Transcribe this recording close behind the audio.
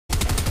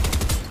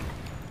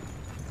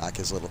Knock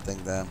his little thing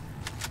down.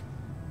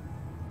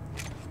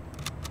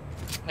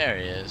 There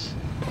he is.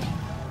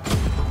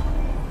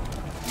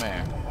 Come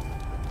here.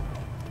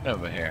 Get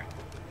over here.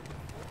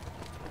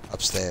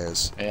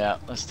 Upstairs. Yeah,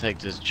 let's take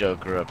this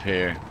joker up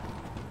here.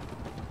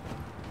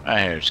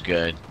 Right here's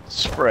good.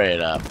 Spray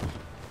it up.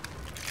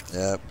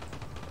 Yep.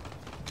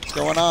 What's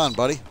going on,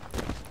 buddy?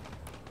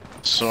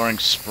 Soaring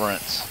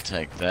sprints.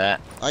 Take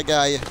that. I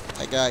got you.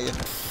 I got you.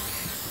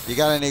 You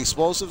got any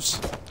explosives?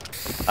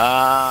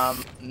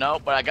 No,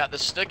 but I got the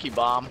sticky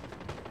bomb.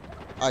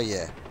 Oh,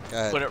 yeah. Go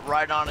ahead. Put it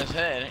right on his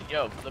head.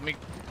 Yo, let me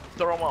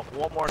throw him up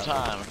one more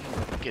time.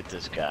 Get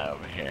this guy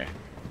over here.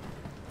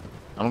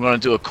 I'm gonna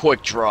do a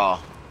quick draw.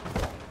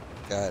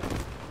 Go ahead.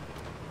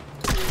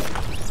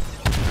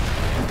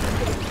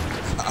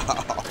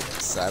 Oh,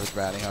 Savage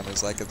bounty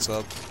hunters like it's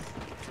up.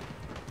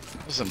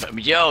 Listen,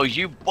 yo,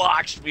 you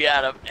boxed me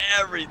out of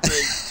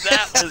everything.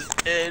 That was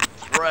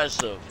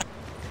impressive.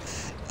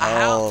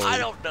 Oh. I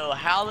don't know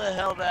how the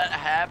hell that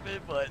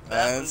happened, but that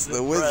That's was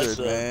the impressive.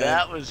 wizard, man.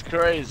 That was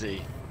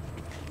crazy.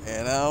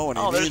 You know, when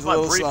he Oh, needs there's a my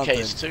little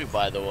briefcase something. too,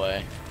 by the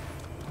way.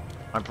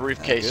 My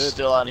briefcase is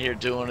still out here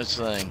doing its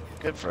thing.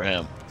 Good for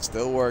him.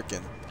 Still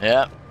working.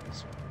 Yeah.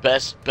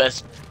 Best,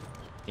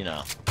 you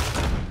know.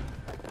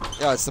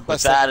 Yeah, it's the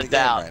best Without thing a in the game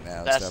doubt. right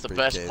now. That's the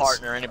best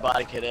partner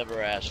anybody could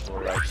ever ask for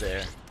right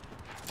there.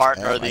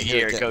 Partner of the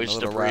year goes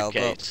to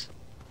briefcase.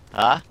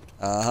 Huh?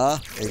 Uh-huh.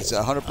 It's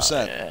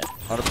 100%. Yeah.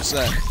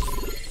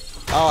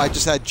 100%. Oh, I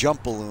just had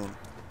jump balloon.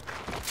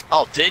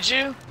 Oh, did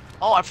you?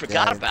 Oh, I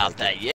forgot I didn't about take that. Yeah.